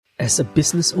As a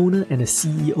business owner and a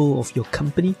CEO of your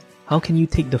company, how can you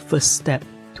take the first step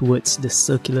towards the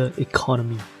circular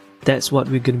economy? That's what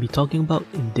we're going to be talking about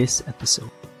in this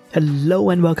episode. Hello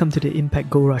and welcome to the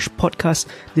Impact Gold Rush podcast.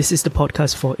 This is the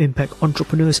podcast for impact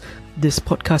entrepreneurs. This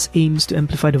podcast aims to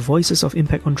amplify the voices of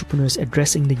impact entrepreneurs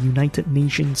addressing the United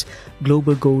Nations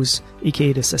Global Goals,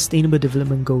 aka the Sustainable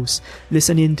Development Goals.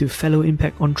 Listen in to fellow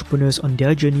impact entrepreneurs on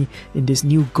their journey in this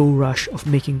new gold rush of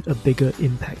making a bigger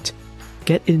impact.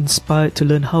 Get inspired to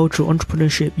learn how through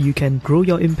entrepreneurship you can grow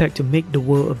your impact to make the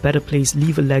world a better place,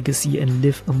 leave a legacy and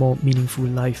live a more meaningful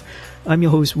life. I'm your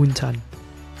host Woon Tan.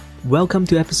 Welcome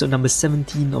to episode number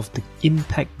 17 of the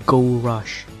Impact Gold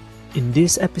Rush. In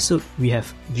this episode, we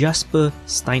have Jasper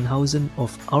Steinhausen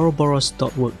of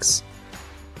Ouroboros.works,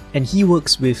 and he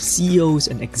works with CEOs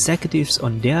and executives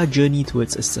on their journey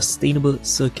towards a sustainable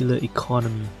circular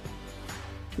economy.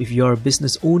 If you're a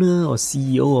business owner or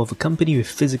CEO of a company with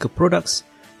physical products,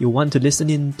 you'll want to listen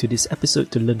in to this episode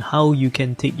to learn how you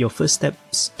can take your first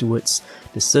steps towards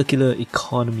the circular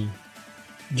economy.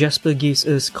 Jasper gives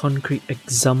us concrete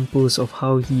examples of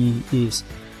how he is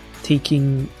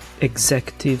taking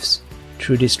executives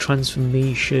through this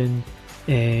transformation,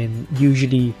 and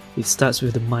usually it starts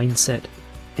with the mindset,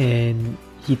 and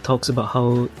he talks about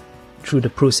how through the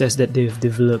process that they've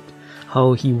developed,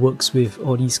 how he works with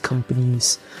all these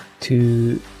companies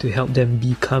to help them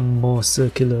become more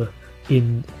circular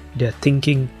in their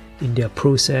thinking, in their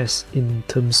process, in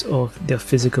terms of their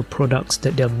physical products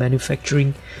that they're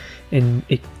manufacturing. And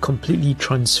it completely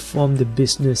transformed the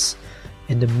business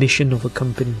and the mission of a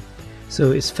company.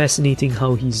 So it's fascinating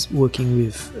how he's working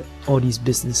with all these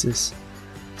businesses.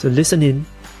 So listen in.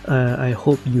 I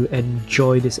hope you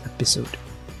enjoy this episode.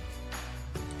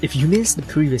 If you missed the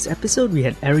previous episode, we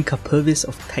had Erica Purvis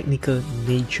of Technical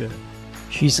Nature.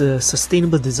 She's a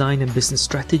sustainable design and business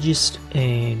strategist,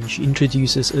 and she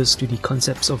introduces us to the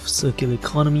concepts of circular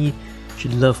economy. She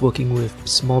loves working with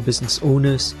small business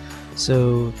owners.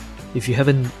 So if you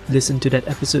haven't listened to that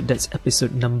episode, that's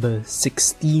episode number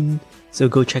 16, so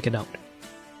go check it out.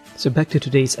 So back to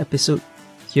today's episode.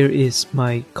 Here is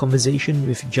my conversation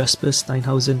with Jasper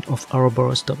Steinhausen of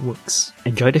Ouroboros.works.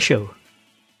 Enjoy the show.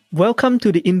 Welcome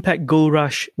to the Impact Gold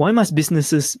Rush. Why must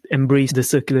businesses embrace the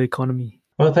circular economy?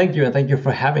 Well, thank you, and thank you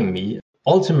for having me.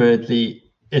 Ultimately,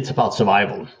 it's about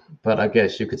survival, but I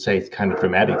guess you could say it's kind of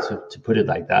dramatic to put it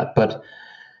like that. But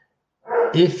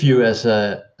if you as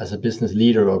a business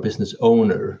leader or business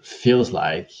owner feels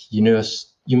like you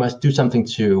must do something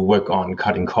to work on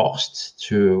cutting costs,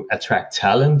 to attract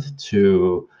talent,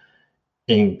 to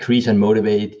increase and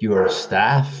motivate your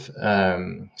staff,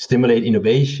 stimulate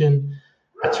innovation,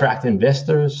 attract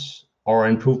investors, or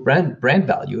improve brand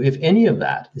value, if any of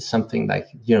that is something like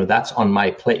that's on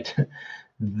my plate,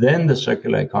 then the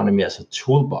circular economy as a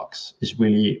toolbox is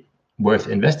really worth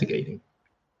investigating.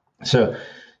 So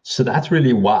that's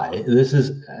really why this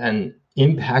is an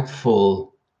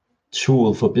impactful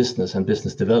tool for business and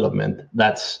business development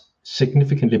that's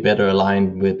significantly better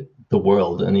aligned with the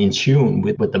world and in tune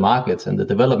with the markets and the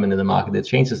development in the market, the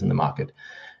changes in the market,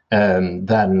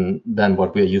 than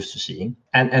what we're used to seeing.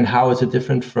 And how is it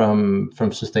different from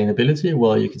sustainability?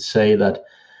 Well, you could say that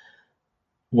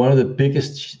one of the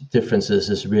biggest differences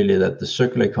is really that the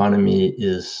circular economy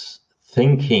is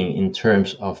thinking in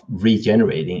terms of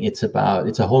regenerating. It's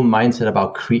a whole mindset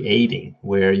about creating,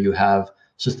 where you have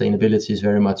sustainability is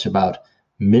very much about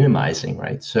minimizing,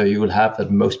 right? So you will have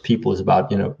that most people is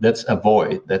about, let's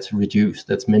avoid, let's reduce,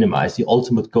 let's minimize. The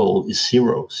ultimate goal is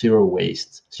zero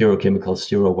waste, zero chemicals,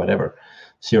 zero whatever,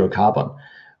 zero carbon.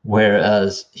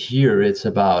 Whereas here it's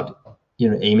about,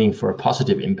 aiming for a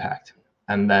positive impact.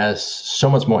 And there's so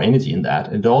much more energy in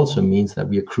that. It also means that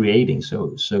we are creating.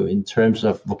 So in terms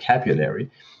of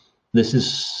vocabulary, this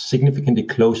is significantly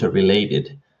closer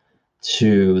related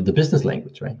to the business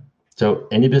language, right? So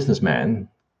any businessman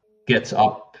gets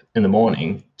up in the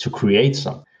morning to create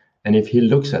something. And if he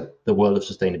looks at the world of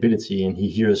sustainability and he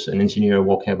hears an engineer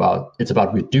walking about, it's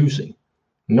about reducing.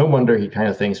 No wonder he kind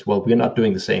of thinks, well, we're not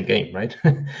doing the same game, right?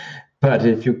 But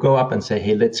if you go up and say,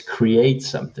 hey, let's create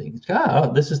something,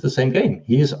 this is the same game.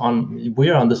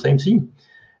 We're on the same team.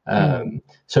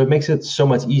 So it makes it so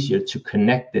much easier to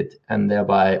connect it and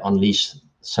thereby unleash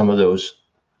some of those,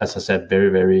 as I said, very,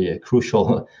 very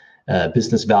crucial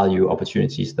business value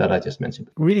opportunities that I just mentioned.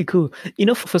 Really cool.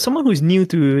 For someone who's new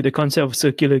to the concept of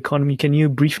circular economy, can you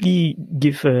briefly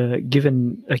give a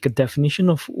definition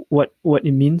of what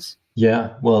it means?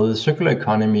 Yeah, well, the circular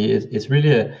economy is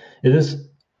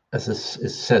as it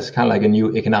says, kind of like a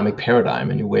new economic paradigm,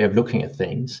 a new way of looking at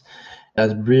things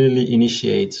that really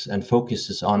initiates and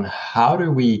focuses on how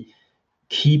do we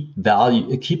keep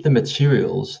value, keep the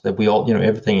materials that we all,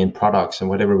 everything in products and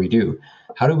whatever we do,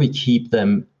 how do we keep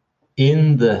them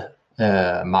in the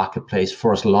marketplace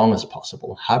for as long as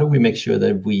possible? How do we make sure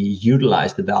that we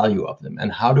utilize the value of them? And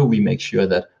how do we make sure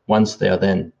that once they are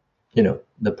then,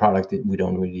 the product, we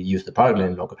don't really use the product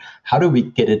any longer, how do we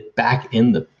get it back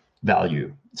in the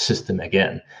value system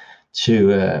again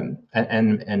to,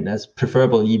 and as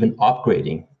preferable, even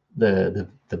upgrading the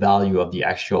value of the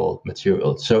actual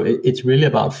material. So it's really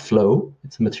about flow.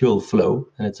 It's a material flow,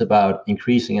 and it's about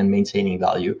increasing and maintaining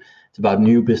value. It's about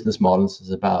new business models.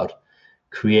 It's about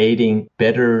creating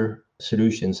better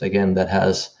solutions, again, that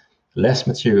has less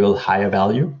material, higher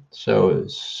value. So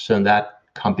that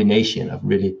combination of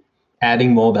really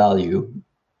adding more value,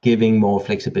 giving more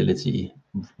flexibility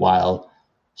while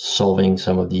solving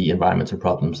some of the environmental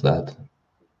problems that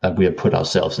we have put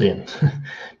ourselves in,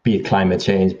 be it climate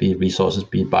change, be it resources,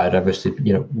 be it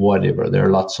biodiversity, whatever. There are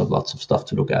lots of stuff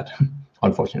to look at,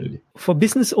 unfortunately. For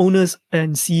business owners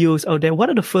and CEOs out there,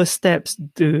 what are the first steps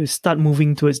to start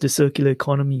moving towards the circular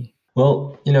economy?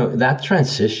 Well, that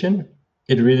transition,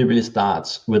 it really, really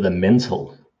starts with a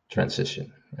mental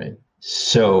transition, right?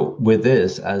 So with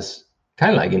this, as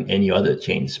kind of like in any other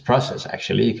change process,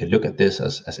 actually, you can look at this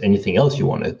as anything else you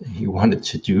wanted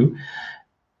to do.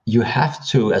 You have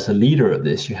to, as a leader of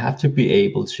this, you have to be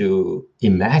able to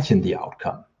imagine the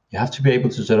outcome. You have to be able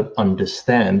to sort of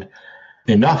understand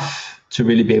enough to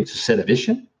really be able to set a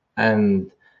vision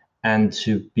and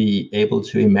to be able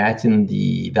to imagine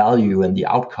the value and the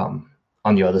outcome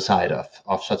on the other side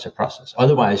of such a process.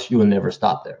 Otherwise, you will never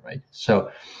start there, right? So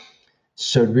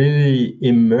really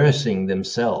immersing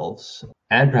themselves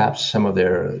and perhaps some of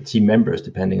their team members,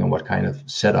 depending on what kind of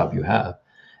setup you have,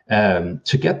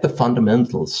 to get the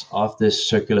fundamentals of this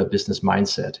circular business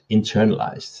mindset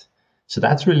internalized. So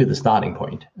that's really the starting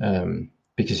point.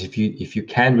 Because if you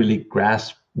can really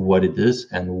grasp what it is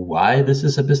and why this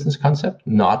is a business concept,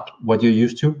 not what you're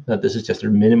used to, that this is just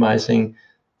minimizing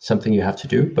something you have to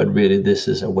do, but really this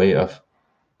is a way of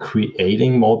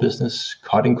creating more business,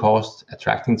 cutting costs,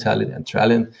 attracting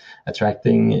talent,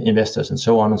 attracting investors, and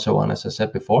so on, as I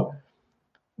said before,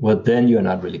 well, then you're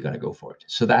not really going to go for it.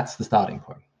 So that's the starting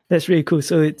point. That's really cool.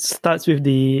 So it starts with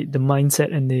the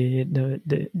mindset and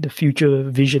the future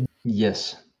vision.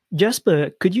 Yes.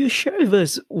 Jasper, could you share with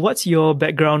us what's your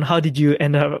background? How did you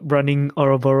end up running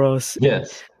Ouroboros?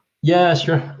 Yes. Yeah,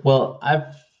 sure. Well,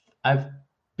 I've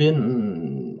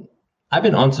been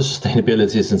onto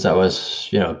sustainability since I was,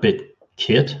 a bit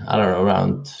kid. I don't know,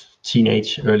 around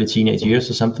early teenage years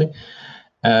or something.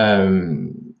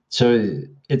 So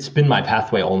it's been my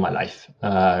pathway all my life.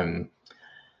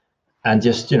 And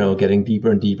just, getting deeper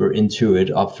and deeper into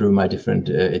it up through my different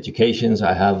educations.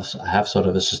 I have sort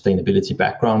of a sustainability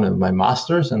background in my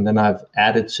master's, and then I've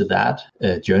added to that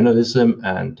journalism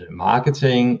and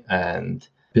marketing and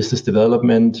business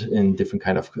development in different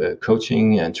kind of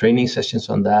coaching and training sessions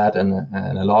on that, and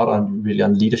a lot on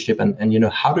leadership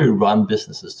and how do you run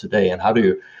businesses today, and how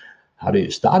do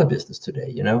you start a business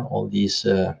today? All these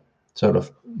sort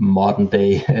of modern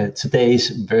day today's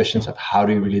versions of how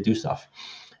do you really do stuff.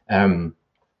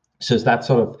 So it's that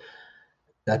sort of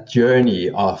that journey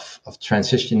of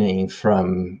transitioning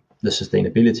from the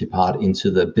sustainability part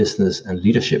into the business and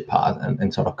leadership part,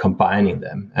 and sort of combining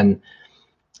them. And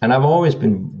I've always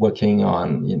been working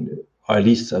on, or at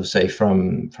least I would say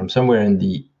from somewhere in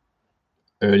the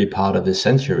early part of this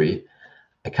century,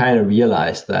 I kind of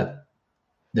realized that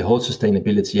the whole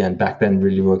sustainability, and back then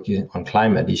really working on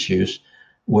climate issues,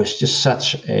 was just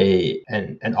such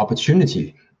an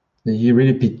opportunity. You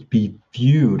really be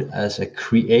viewed as a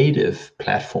creative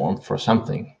platform for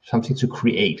something to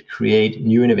create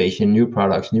new innovation, new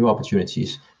products, new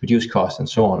opportunities, reduce costs, and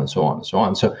so on and so on and so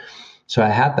on. So I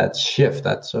had that shift,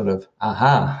 that sort of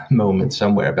aha moment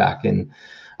somewhere back in,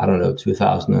 I don't know,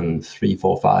 2003,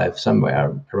 4, 5,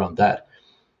 somewhere around that.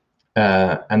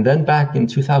 And then back in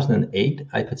 2008,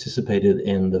 I participated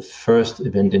in the first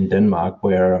event in Denmark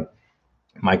where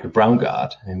Michael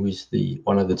Braungart, who is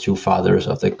one of the two fathers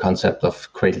of the concept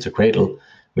of cradle to cradle,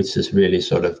 which is really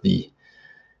sort of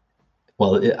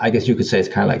I guess you could say it's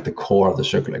kind of like the core of the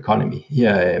circular economy.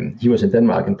 Yeah, he was in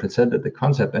Denmark and presented the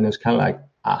concept, and it was kind of like,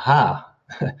 aha,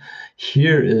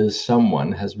 here is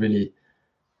someone has really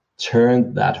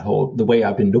turned the way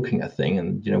I've been looking at things,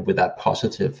 and with that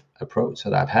positive approach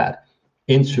that I've had,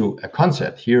 into a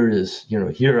concept. Here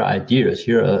are ideas.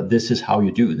 This is how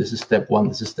you do. This is step 1.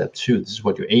 This is step 2. This is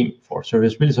what you're aiming for. So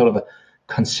it's really sort of a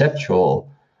conceptual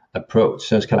approach.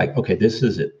 So it's kind of like, okay, this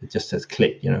is it. It just says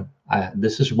click.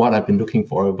 This is what I've been looking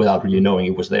for without really knowing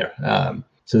it was there.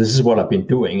 So this is what I've been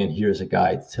doing, and here's a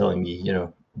guide telling me,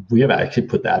 we have actually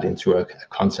put that into a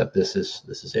concept. This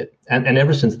is it. And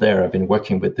ever since there, I've been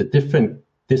working with the different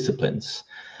disciplines.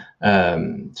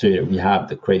 So we have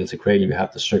the cradle to cradle, we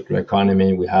have the circular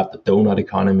economy, we have the donut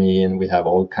economy, and we have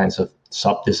all kinds of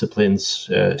sub-disciplines,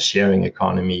 sharing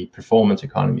economy, performance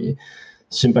economy,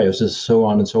 symbiosis, so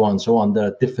on and so on and so on. There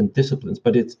are different disciplines,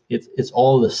 but it's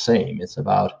all the same. It's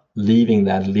about leaving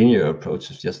that linear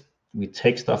approach. It's just we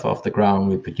take stuff off the ground,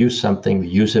 we produce something, we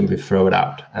use it, we throw it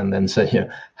out, and then say,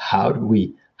 how do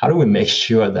we make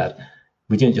sure that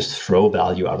we can just throw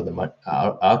value out of the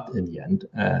out in the end,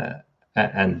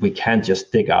 and we can't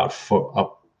just dig out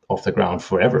up off the ground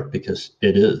forever, because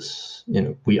it is,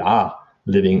 we are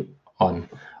living on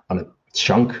a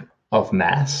chunk of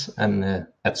mass, and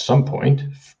at some point,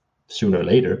 sooner or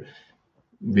later,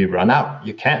 we run out.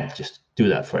 You can't just do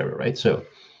that forever, right? So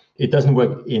it doesn't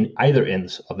work in either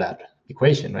ends of that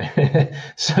equation, right?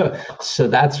 so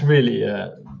that's really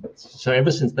so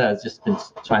ever since that, I've just been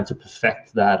trying to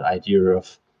perfect that idea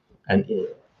of and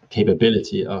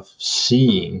capability of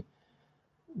seeing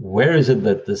where is it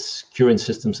that this current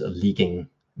systems are leaking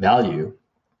value,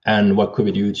 and what could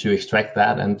we do to extract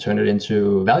that and turn it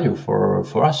into value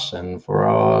for us and for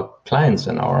our clients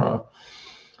and our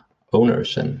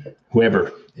owners and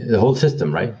whoever, the whole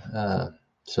system, right?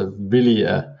 So really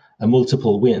a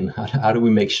multiple win. How do we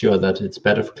make sure that it's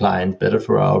better for client, better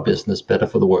for our business, better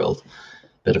for the world,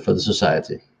 better for the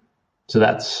society? So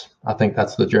I think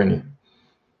that's the journey.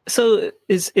 So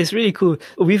it's really cool.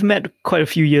 We've met quite a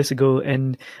few years ago,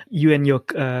 and you and your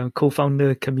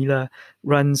co-founder Camilla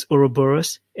runs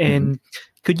Ouroboros. And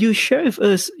could you share with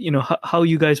us, how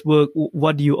you guys work?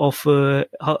 What do you offer?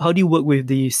 How do you work with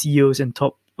the CEOs and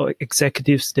top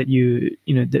executives that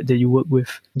that you work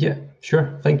with? Yeah,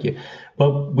 sure. Thank you.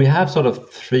 Well, we have sort of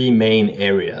three main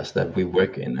areas that we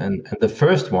work in, and the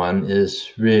first one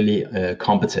is really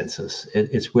competences.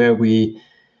 It's where we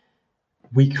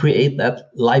create that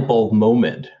light bulb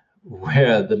moment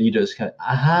where the leaders can,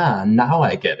 now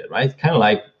I get it, right? Kind of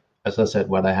like, as I said,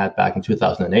 what I had back in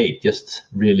 2008, just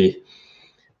really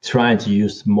trying to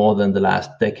use more than the last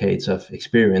decades of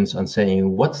experience on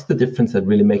saying, what's the difference that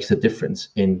really makes a difference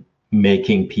in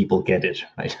making people get it,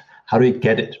 right? How do you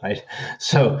get it, right?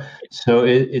 So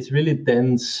it's really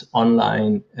dense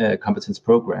online competence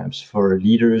programs for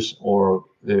leaders or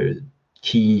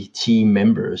key team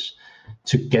members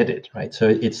to get it, right? So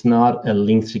it's not a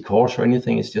lengthy course or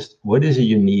anything. It's just, what is it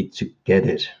you need to get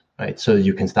it, right? So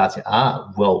you can start saying,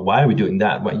 well, why are we doing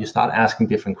that? When you start asking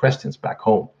different questions back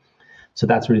home. So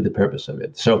that's really the purpose of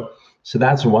it. So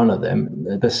that's one of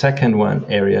them. The second one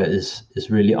area is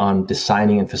really on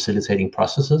designing and facilitating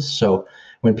processes. So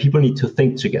when people need to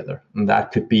think together, and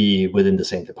that could be within the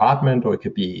same department, or it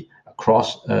could be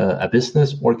across a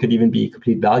business, or it could even be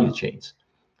complete value chains.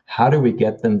 How do we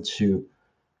get them to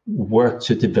work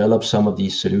to develop some of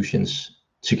these solutions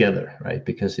together, right?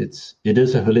 Because it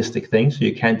is a holistic thing, so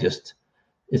you can't just,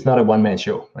 it's not a one-man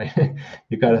show, right?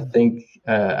 You got to think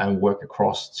and work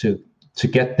across to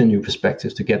get the new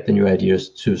perspectives, to get the new ideas,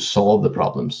 to solve the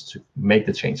problems, to make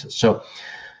the changes. So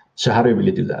how do we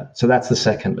really do that? So that's the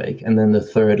second leg. And then the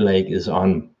third leg is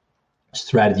on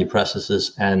strategy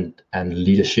processes and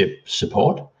leadership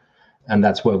support. And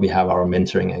that's where we have our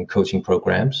mentoring and coaching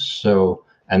programs. So,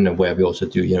 and where we also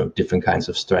do, different kinds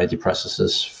of strategy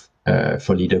processes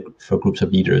for groups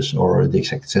of leaders or the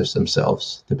executives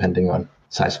themselves, depending on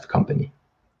size of the company.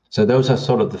 So those are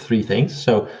sort of the three things.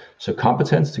 So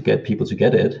competence to get people to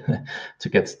get it,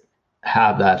 to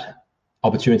have that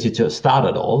opportunity to start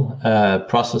it all,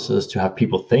 processes to have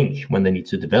people think when they need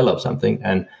to develop something,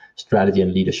 and strategy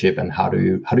and leadership, and how do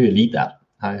you lead that?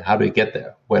 How do you get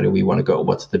there? Where do we want to go?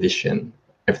 What's the vision?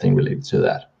 Everything related to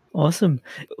that. Awesome.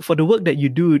 For the work that you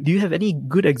do you have any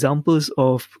good examples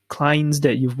of clients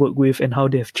that you've worked with and how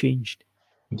they have changed?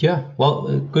 Yeah,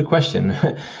 well, good question.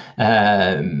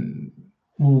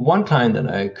 One client that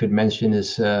I could mention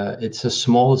is it's a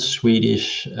small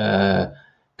Swedish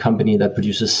company that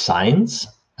produces signs.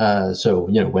 So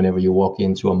whenever you walk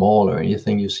into a mall or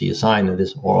anything, you see a sign of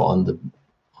this, or on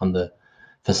the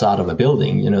facade of a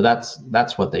building.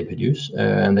 That's what they produce,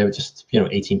 and they were just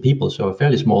 18 people, so a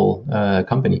fairly small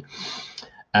company.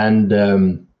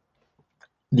 And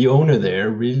the owner there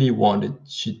really wanted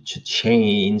to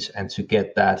change and to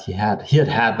get that. He had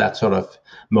that sort of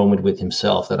moment with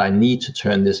himself that I need to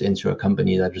turn this into a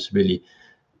company that just really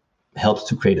helps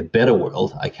to create a better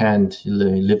world. I can't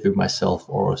live with myself,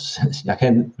 or I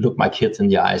can't look my kids in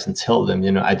the eyes and tell them,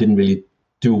 I didn't really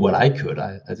do what I could.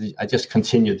 I just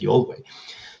continued the old way.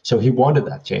 So he wanted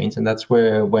that change, and that's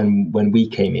where when we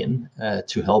came in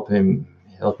to help him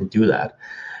do that.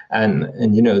 And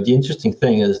the interesting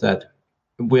thing is that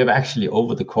we have actually,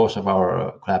 over the course of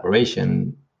our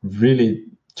collaboration, really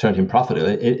turned him profitable.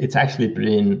 It's actually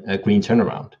been a green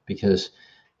turnaround, because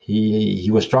he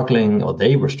was struggling, or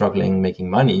they were struggling making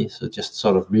money, so just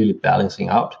sort of really balancing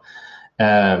out.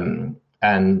 And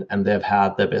they've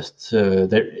had their best.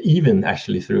 They're even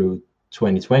actually through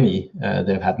 2020,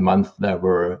 they've had months that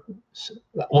were,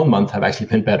 all months have actually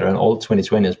been better, and all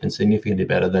 2020 has been significantly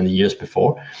better than the years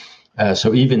before.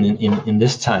 So even in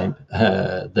this time,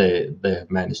 they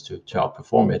have managed to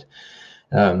outperform it.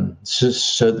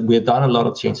 So we've done a lot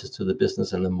of changes to the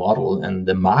business and the model and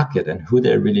the market and who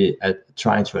they're really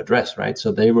trying to address, right?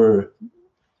 So they were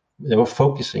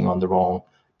focusing on the wrong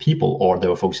people, or they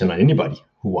were focusing on anybody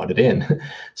who wanted in.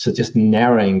 So just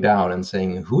narrowing down and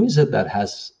saying, who is it that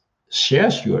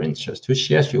shares your interest, who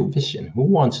shares your vision, who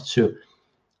wants to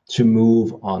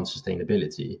move on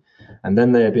sustainability. And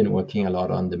then they have been working a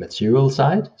lot on the material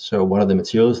side. So what are the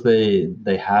materials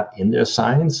they have in their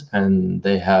signs, and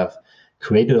they have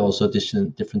created also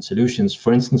different solutions,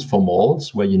 for instance, for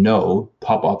malls, where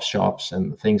pop-up shops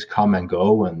and things come and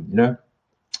go, and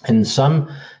in some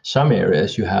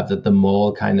areas you have that the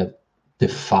mall kind of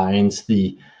defines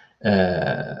the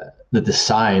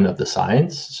design of the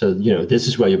signs. So this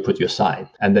is where you put your sign,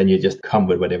 and then you just come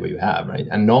with whatever you have, right?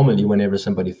 And normally whenever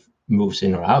somebody moves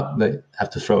in or out, they have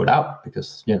to throw it out,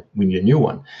 because we need a new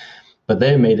one. But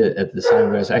they made it a design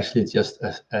where it's actually just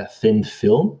a thin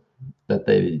film that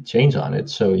they change on it.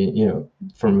 So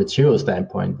from a material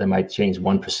standpoint, they might change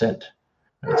 1%.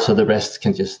 Right? So the rest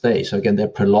can just stay. So again, they're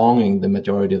prolonging the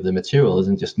majority of the materials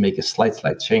and just make a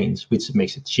slight change, which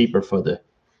makes it cheaper for the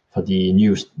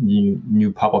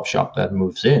new pop-up shop that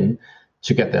moves in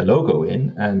to get their logo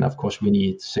in. And of course, we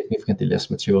need significantly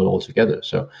less material altogether.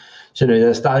 So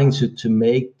they're starting to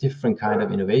make different kind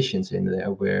of innovations in there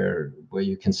where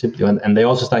you can simply, and they're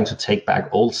also starting to take back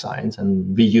old signs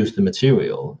and reuse the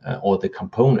material or the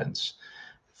components.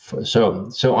 So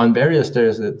on various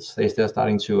stages, they're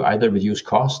starting to either reduce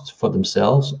costs for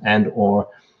themselves and or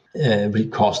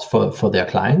cost for their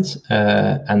clients,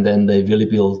 and then they really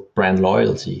build brand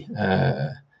loyalty,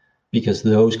 because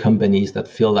those companies that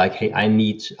feel like, hey,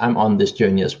 I'm on this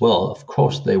journey as well, of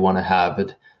course they want to have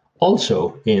it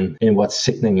also in what's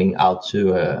signaling out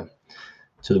to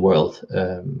the world,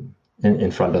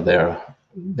 in front of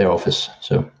their office.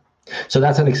 So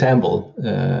that's an example,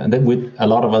 and then with a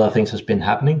lot of other things has been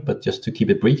happening, but just to keep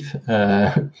it brief,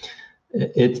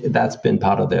 that's been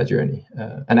part of their journey.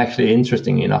 And actually,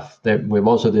 interestingly enough, we've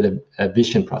also did a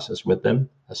vision process with them.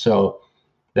 So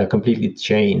they're completely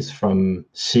changed from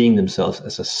seeing themselves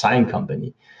as a sign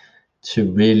company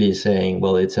to really saying,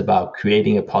 well, it's about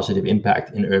creating a positive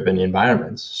impact in urban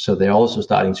environments. So they're also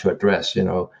starting to address,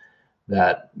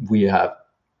 that we have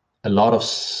a lot of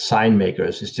sign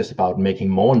makers. It's just about making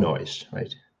more noise,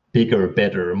 right? Bigger,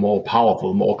 better, more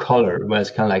powerful, more color. Where it's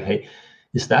kind of like, hey,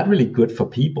 is that really good for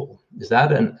people? Is that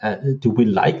do we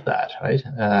like that, right?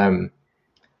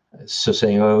 So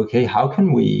saying, okay, how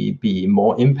can we be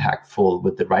more impactful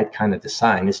with the right kind of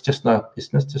design? It's not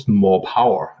just more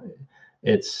power.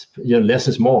 It's less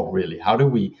is more, really. How do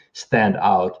we stand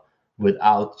out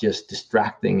without just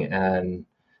distracting and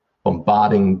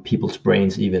bombarding people's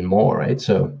brains even more, right?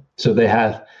 So they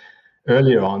had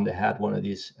earlier on, they had one of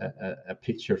these a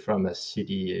picture from a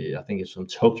city, I think it's from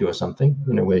Tokyo or something,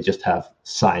 where you just have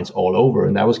signs all over,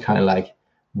 and that was kind of like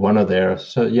one of their,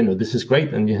 so this is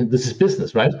great, and this is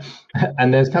business, right?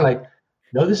 And then it's kind of like,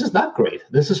 no, this is not great.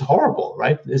 This is horrible,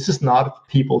 right? This is not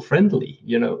people friendly.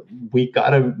 We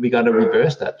gotta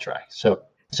reverse that track. So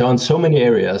on so many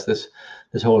areas, this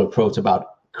whole approach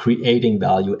about creating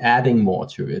value, adding more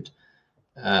to it,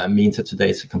 means that today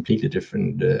it's a completely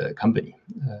different company.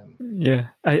 Yeah,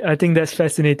 I think that's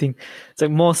fascinating. It's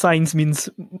like more signs means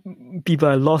people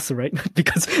are lost, right?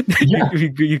 Because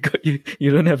you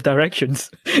don't have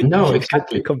directions. No,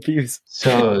 exactly. Confused.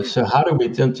 So how do we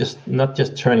not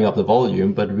just turning up the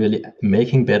volume, but really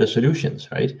making better solutions,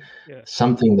 right? Yeah.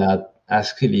 Something that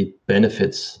actually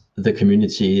benefits the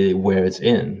community where it's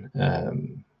in.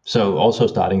 So also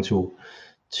starting to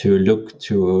look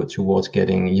towards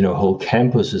getting whole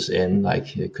campuses in,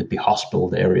 like it could be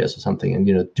hospital areas or something,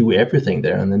 and do everything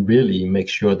there, and then really make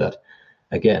sure that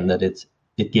again that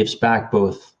it gives back,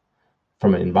 both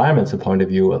from an environmental point of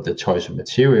view of the choice of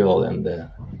material and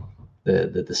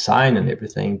the design and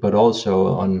everything, but also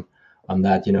on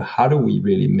that how do we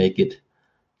really make it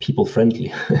people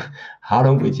friendly? How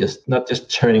don't we not just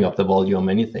turning up the volume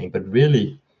anything, but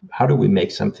really how do we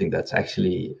make something that's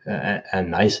actually a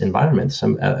nice environment,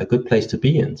 a good place to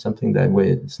be in, something that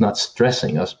it's not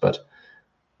stressing us, but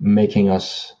making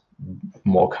us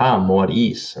more calm, more at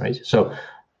ease, right? So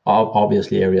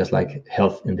obviously areas like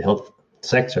health, in the health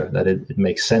sector, that it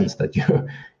makes sense that you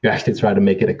actually try to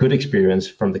make it a good experience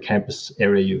from the campus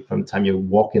area, from the time you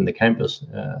walk in the campus.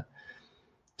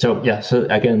 So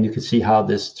again, you can see how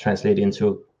this translates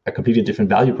into a completely different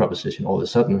value proposition all of a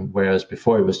sudden, whereas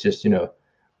before it was just,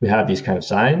 we have these kind of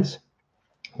signs.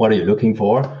 What are you looking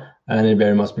for? And it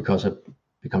very much becomes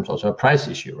also a price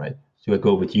issue, right? Do I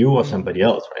go with you or somebody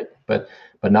else, right? But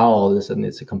now all of a sudden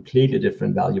it's a completely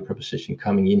different value proposition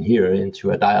coming in here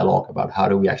into a dialogue about how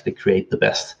do we actually create the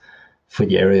best for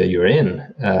the area you're in,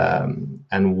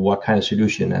 and what kind of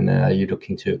solution, and are you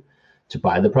looking to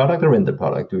buy the product or rent the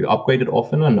product? Do we upgrade it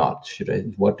often or not?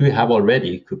 What do we have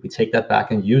already? Could we take that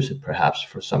back and use it perhaps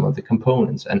for some of the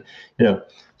components? And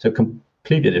so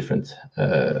completely different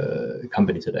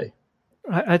company today.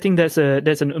 I think that's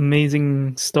an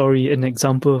amazing story, an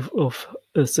example of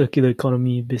a circular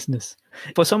economy business.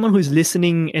 For someone who's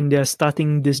listening and they're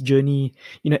starting this journey,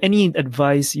 any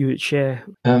advice you would share?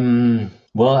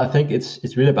 Well, I think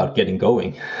it's really about getting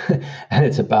going, and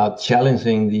it's about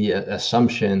challenging the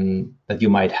assumption that you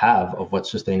might have of what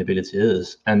sustainability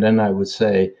is. And then I would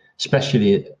say,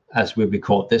 especially as we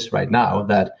record this right now,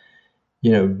 that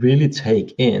really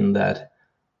take in that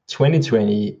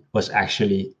 2020 was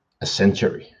actually a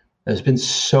century. There's been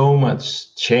so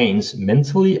much change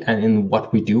mentally and in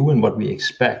what we do and what we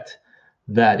expect,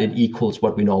 that it equals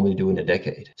what we normally do in a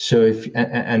decade. So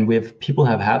people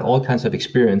have had all kinds of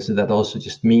experiences. That also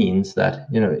just means that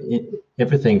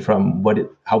everything from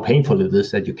how painful it is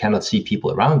that you cannot see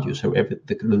people around you. So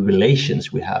the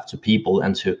relations we have to people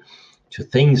and to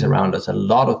things around us. A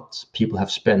lot of people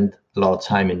have spent a lot of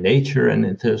time in nature,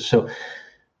 and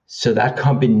so that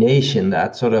combination,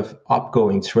 that sort of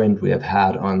upgoing trend we have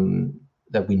had on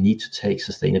that we need to take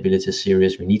sustainability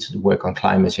serious, we need to work on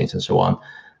climate change and so on,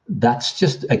 that's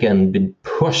just, again, been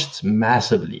pushed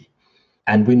massively.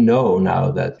 And we know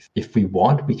now that if we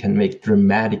want, we can make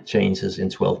dramatic changes in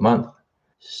 12 months.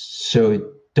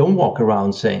 So don't walk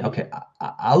around saying, okay,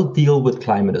 I'll deal with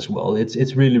climate as well.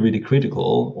 It's really, really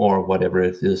critical, or whatever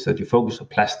it is that you focus on,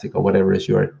 plastic or whatever is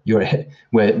your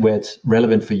where it's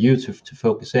relevant for you to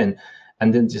focus in.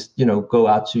 And then just, go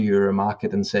out to your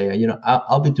market and say,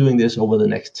 I'll be doing this over the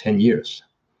next 10 years.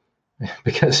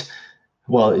 Because,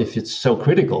 well, if it's so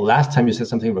critical, last time you said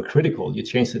something was critical, you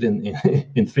changed it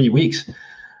in 3 weeks.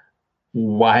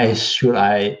 Why should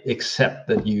I accept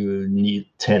that you need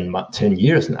 10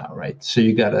 years now, right? So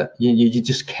you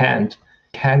just can't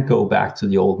go back to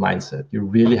the old mindset. You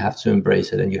really have to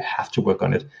embrace it, and you have to work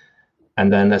on it.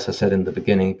 And then, as I said in the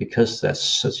beginning, because there's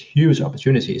such huge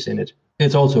opportunities in it,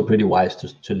 it's also pretty wise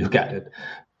to look at it.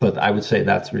 But I would say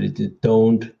that's really,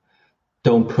 don't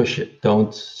push it.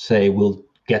 Don't say we'll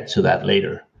get to that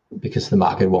later, because the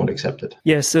market won't accept it.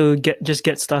 Yeah, so just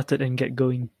get started and get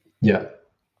going. Yeah.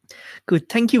 Good.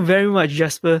 Thank you very much,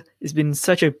 Jasper. It's been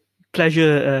such a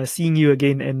pleasure seeing you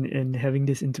again and having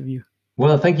this interview.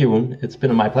 Well, thank you, Woon. It's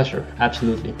been my pleasure.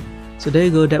 Absolutely. So there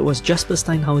you go. That was Jasper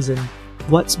Steinhausen.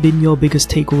 What's been your biggest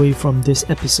takeaway from this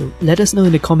episode? Let us know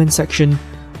in the comment section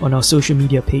on our social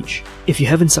media page. If you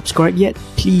haven't subscribed yet,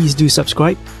 please do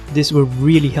subscribe. This will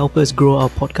really help us grow our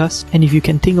podcast. And if you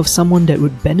can think of someone that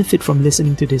would benefit from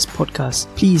listening to this podcast,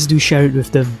 please do share it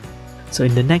with them. So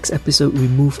in the next episode, we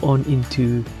move on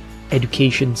into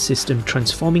education system,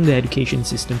 transforming the education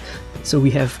system. So we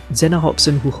have Zena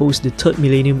Hobson, who hosts the Third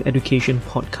Millennium Education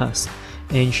podcast,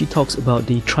 and she talks about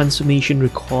the transformation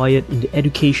required in the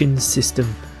education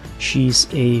system. She's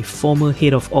a former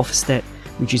head of Ofsted,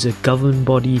 which is a government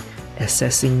body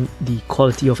assessing the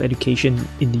quality of education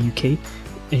in the UK,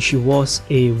 and she was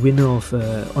a winner of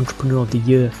Entrepreneur of the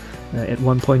Year at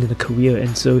one point in her career,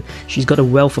 and so she's got a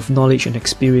wealth of knowledge and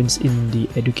experience in the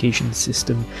education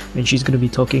system, and she's going to be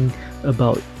talking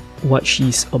about what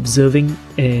she's observing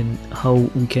and how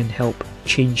we can help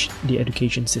change the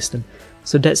education system.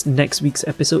 So that's next week's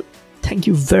episode. Thank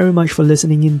you very much for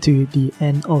listening in to the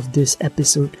end of this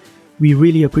episode. We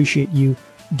really appreciate you.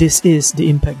 This is the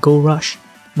Impact Gold Rush.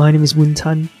 My name is Woon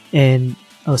Tan, and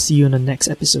I'll see you in the next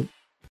episode.